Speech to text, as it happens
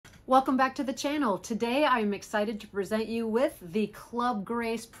Welcome back to the channel. Today I'm excited to present you with the Club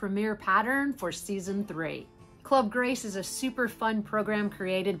Grace Premiere Pattern for Season 3. Club Grace is a super fun program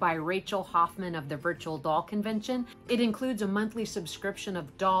created by Rachel Hoffman of the Virtual Doll Convention. It includes a monthly subscription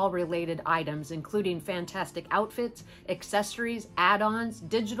of doll-related items, including fantastic outfits, accessories, add-ons,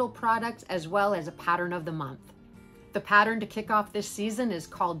 digital products, as well as a pattern of the month. The pattern to kick off this season is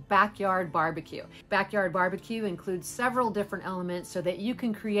called Backyard Barbecue. Backyard Barbecue includes several different elements so that you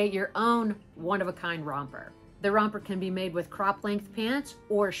can create your own one-of-a-kind romper. The romper can be made with crop-length pants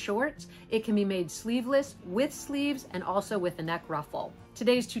or shorts. It can be made sleeveless, with sleeves, and also with a neck ruffle.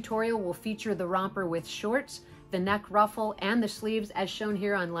 Today's tutorial will feature the romper with shorts, the neck ruffle, and the sleeves as shown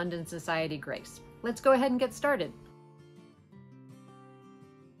here on London Society Grace. Let's go ahead and get started.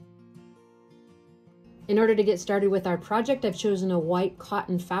 In order to get started with our project, I've chosen a white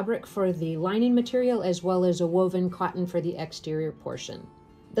cotton fabric for the lining material as well as a woven cotton for the exterior portion.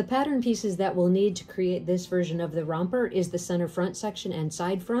 The pattern pieces that we'll need to create this version of the romper is the center front section and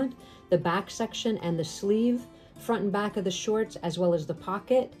side front, the back section and the sleeve, front and back of the shorts as well as the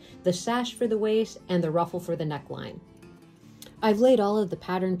pocket, the sash for the waist, and the ruffle for the neckline. I've laid all of the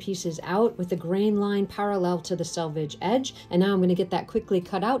pattern pieces out with the grain line parallel to the selvage edge, and now I'm going to get that quickly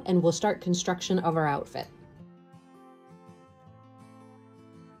cut out and we'll start construction of our outfit.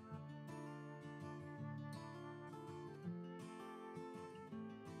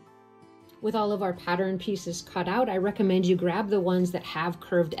 With all of our pattern pieces cut out, I recommend you grab the ones that have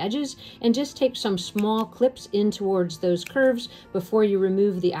curved edges and just take some small clips in towards those curves before you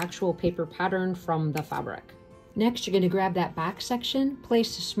remove the actual paper pattern from the fabric. Next, you're going to grab that back section,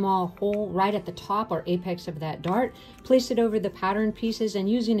 place a small hole right at the top or apex of that dart, place it over the pattern pieces, and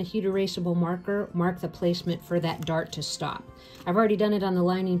using a heat erasable marker, mark the placement for that dart to stop. I've already done it on the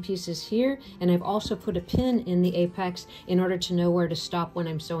lining pieces here, and I've also put a pin in the apex in order to know where to stop when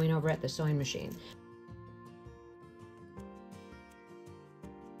I'm sewing over at the sewing machine.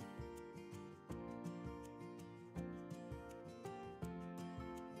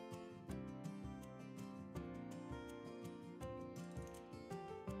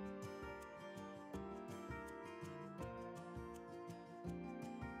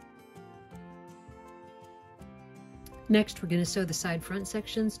 Next, we're going to sew the side front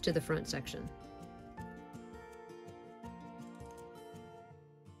sections to the front section.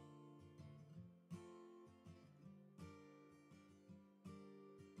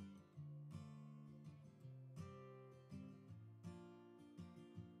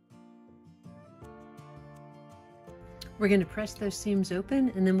 We're going to press those seams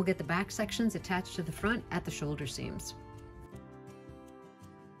open, and then we'll get the back sections attached to the front at the shoulder seams.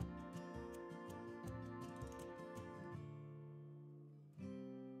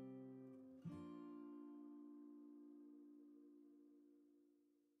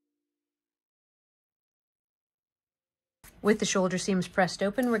 With the shoulder seams pressed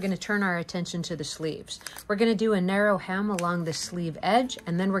open, we're going to turn our attention to the sleeves. We're going to do a narrow hem along the sleeve edge,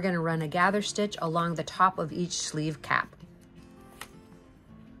 and then we're going to run a gather stitch along the top of each sleeve cap.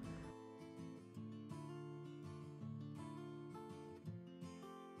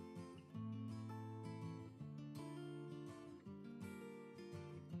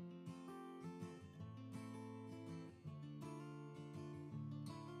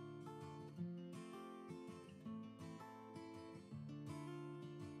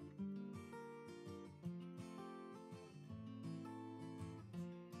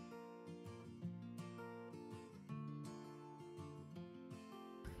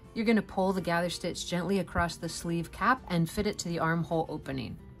 You're going to pull the gather stitch gently across the sleeve cap and fit it to the armhole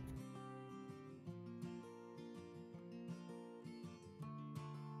opening.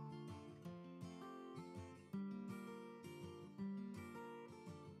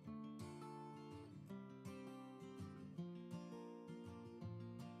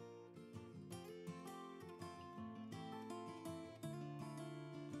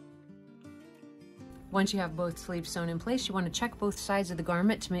 Once you have both sleeves sewn in place, you want to check both sides of the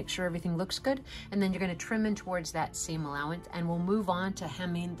garment to make sure everything looks good, and then you're going to trim in towards that seam allowance, and we'll move on to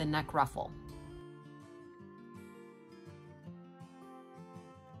hemming the neck ruffle.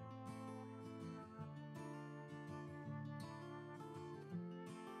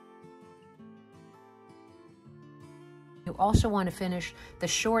 You also want to finish the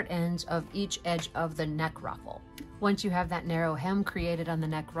short ends of each edge of the neck ruffle. Once you have that narrow hem created on the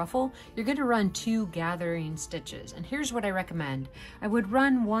neck ruffle, you're going to run 2 gathering stitches. And here's what I recommend. I would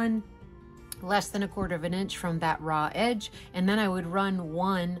run one less than 1/4 of an inch from that raw edge, and then I would run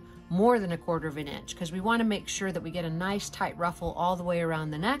one more than 1/4 of an inch, because we want to make sure that we get a nice tight ruffle all the way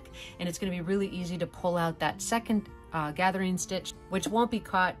around the neck, and it's going to be really easy to pull out that second gathering stitch, which won't be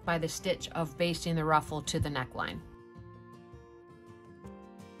caught by the stitch of basting the ruffle to the neckline.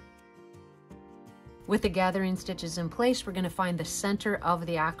 With the gathering stitches in place, we're going to find the center of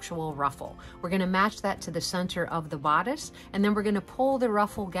the actual ruffle. We're going to match that to the center of the bodice, and then we're going to pull the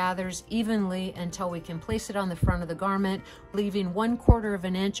ruffle gathers evenly until we can place it on the front of the garment, leaving 1/4 of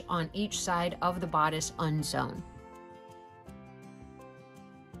an inch on each side of the bodice unsewn.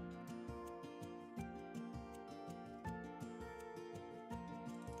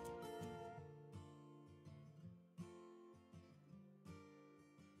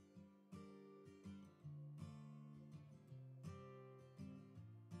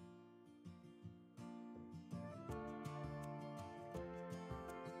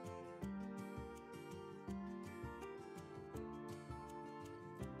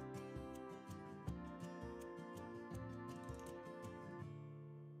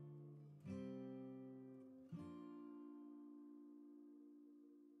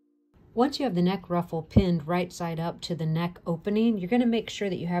 Once you have the neck ruffle pinned right side up to the neck opening, you're going to make sure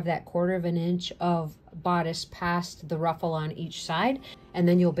that you have that 1/4 of an inch of bodice past the ruffle on each side, and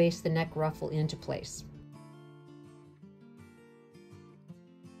then you'll baste the neck ruffle into place.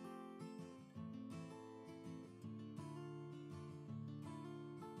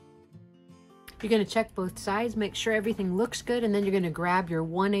 You're going to check both sides, make sure everything looks good, and then you're going to grab your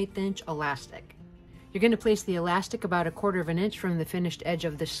 1/8 inch elastic. You're going to place the elastic about 1/4 of an inch from the finished edge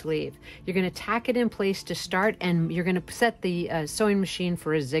of the sleeve. You're going to tack it in place to start, and you're going to set the sewing machine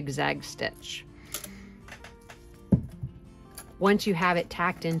for a zigzag stitch. Once you have it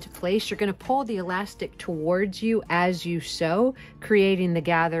tacked into place, you're going to pull the elastic towards you as you sew, creating the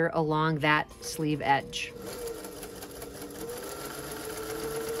gather along that sleeve edge.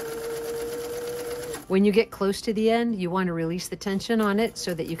 When you get close to the end, you want to release the tension on it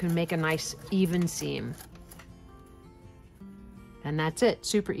so that you can make a nice even seam. And that's it,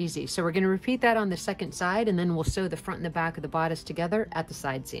 super easy. So we're going to repeat that on the second side, and then we'll sew the front and the back of the bodice together at the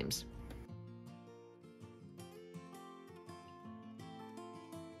side seams.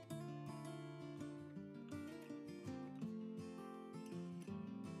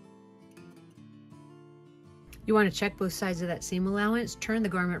 You want to check both sides of that seam allowance, turn the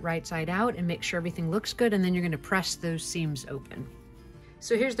garment right side out, and make sure everything looks good, and then you're going to press those seams open.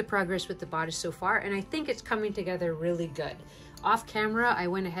 So here's the progress with the bodice so far, and I think it's coming together really good. Off camera, I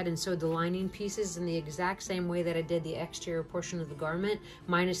went ahead and sewed the lining pieces in the exact same way that I did the exterior portion of the garment,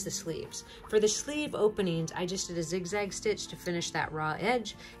 minus the sleeves. For the sleeve openings, I just did a zigzag stitch to finish that raw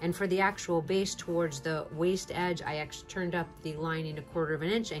edge, and for the actual base towards the waist edge, I actually turned up the lining 1/4 of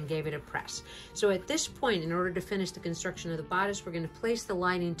an inch and gave it a press. So at this point, in order to finish the construction of the bodice, we're going to place the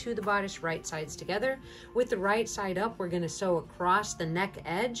lining to the bodice right sides together. With the right side up, we're going to sew across the neck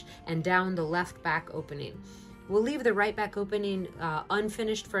edge and down the left back opening. We'll leave the right back opening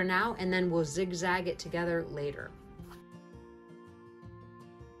unfinished for now, and then we'll zigzag it together later.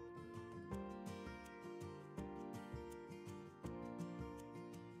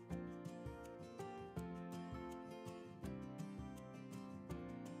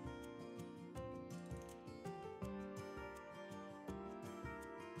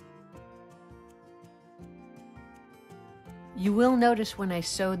 You will notice when I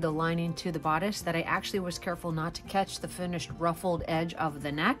sewed the lining to the bodice that I actually was careful not to catch the finished ruffled edge of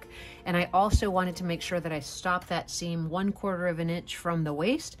the neck. And I also wanted to make sure that I stopped that seam 1/4 of an inch from the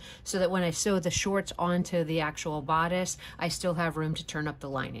waist, so that when I sew the shorts onto the actual bodice, I still have room to turn up the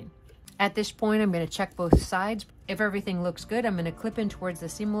lining. At this point, I'm going to check both sides. If everything looks good, I'm going to clip in towards the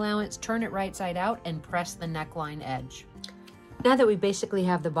seam allowance, turn it right side out, and press the neckline edge. Now that we basically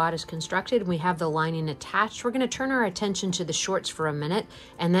have the bodice constructed and we have the lining attached, we're going to turn our attention to the shorts for a minute,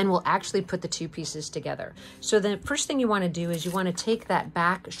 and then we'll actually put the two pieces together. So the first thing you want to do is you want to take that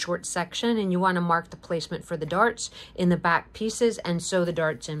back short section and you want to mark the placement for the darts in the back pieces and sew the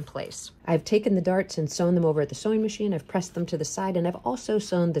darts in place. I've taken the darts and sewn them over at the sewing machine. I've pressed them to the side, and I've also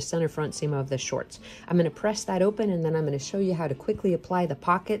sewn the center front seam of the shorts. I'm going to press that open, and then I'm going to show you how to quickly apply the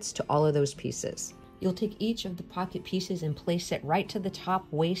pockets to all of those pieces. You'll take each of the pocket pieces and place it right to the top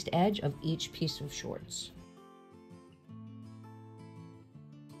waist edge of each piece of shorts.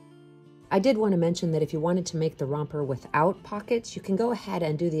 I did want to mention that if you wanted to make the romper without pockets, you can go ahead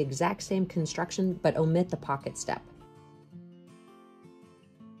and do the exact same construction but omit the pocket step.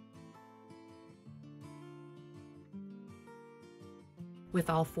 With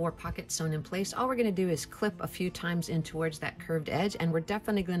all 4 pockets sewn in place, all we're going to do is clip a few times in towards that curved edge, and we're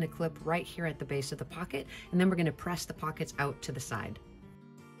definitely going to clip right here at the base of the pocket, and then we're going to press the pockets out to the side.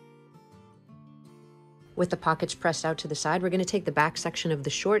 With the pockets pressed out to the side, we're going to take the back section of the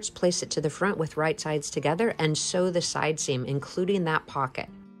shorts, place it to the front with right sides together, and sew the side seam, including that pocket.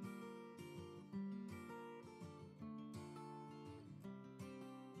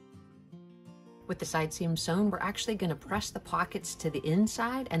 With the side seam sewn, we're actually going to press the pockets to the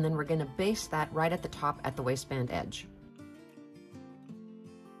inside, and then we're going to baste that right at the top at the waistband edge.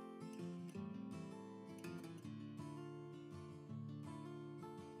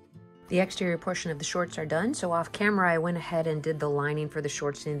 The exterior portion of the shorts are done, so off camera I went ahead and did the lining for the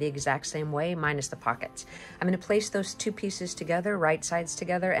shorts in the exact same way, minus the pockets. I'm going to place those two pieces together, right sides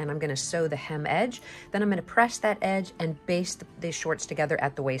together, and I'm going to sew the hem edge. Then I'm going to press that edge and baste the shorts together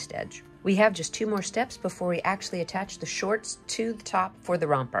at the waist edge. We have just 2 more steps before we actually attach the shorts to the top for the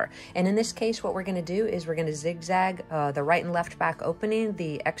romper. And in this case, what we're going to do is we're going to zigzag the right and left back opening,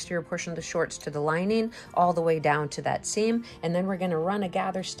 the exterior portion of the shorts to the lining, all the way down to that seam. And then we're going to run a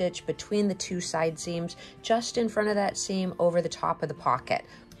gather stitch between the 2 side seams, just in front of that seam over the top of the pocket.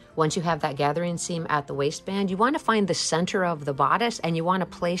 Once you have that gathering seam at the waistband, you want to find the center of the bodice, and you want to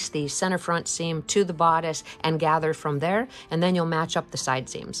place the center front seam to the bodice and gather from there, and then you'll match up the side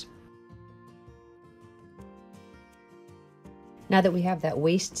seams. Now that we have that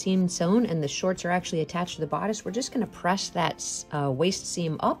waist seam sewn and the shorts are actually attached to the bodice, we're just going to press that waist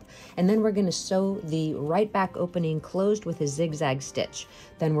seam up, and then we're going to sew the right back opening closed with a zigzag stitch.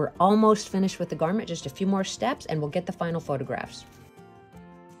 Then we're almost finished with the garment, just a few more steps, and we'll get the final photographs.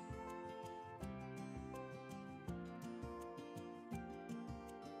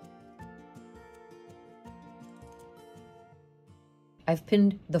 I've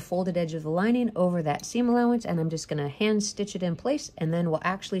pinned the folded edge of the lining over that seam allowance, and I'm just going to hand stitch it in place, and then we'll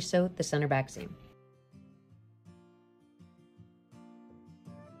actually sew the center back seam.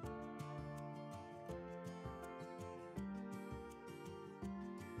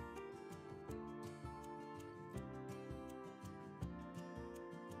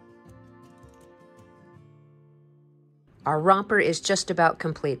 Our romper is just about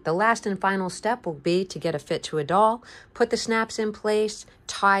complete. The last and final step will be to get a fit to a doll, put the snaps in place,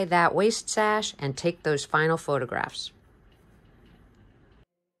 tie that waist sash, and take those final photographs.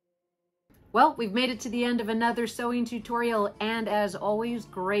 Well, we've made it to the end of another sewing tutorial, and as always,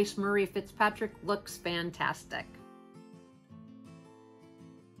 Grace Marie Fitzpatrick looks fantastic.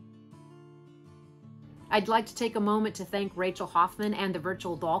 I'd like to take a moment to thank Rachel Hoffman and the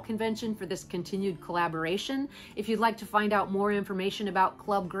Virtual Doll Convention for this continued collaboration. If you'd like to find out more information about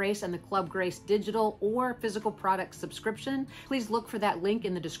Club Grace and the Club Grace digital or physical product subscription, please look for that link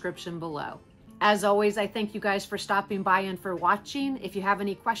in the description below. As always, I thank you guys for stopping by and for watching. If you have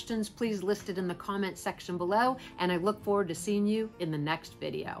any questions, please list it in the comment section below, and I look forward to seeing you in the next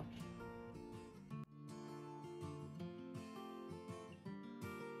video.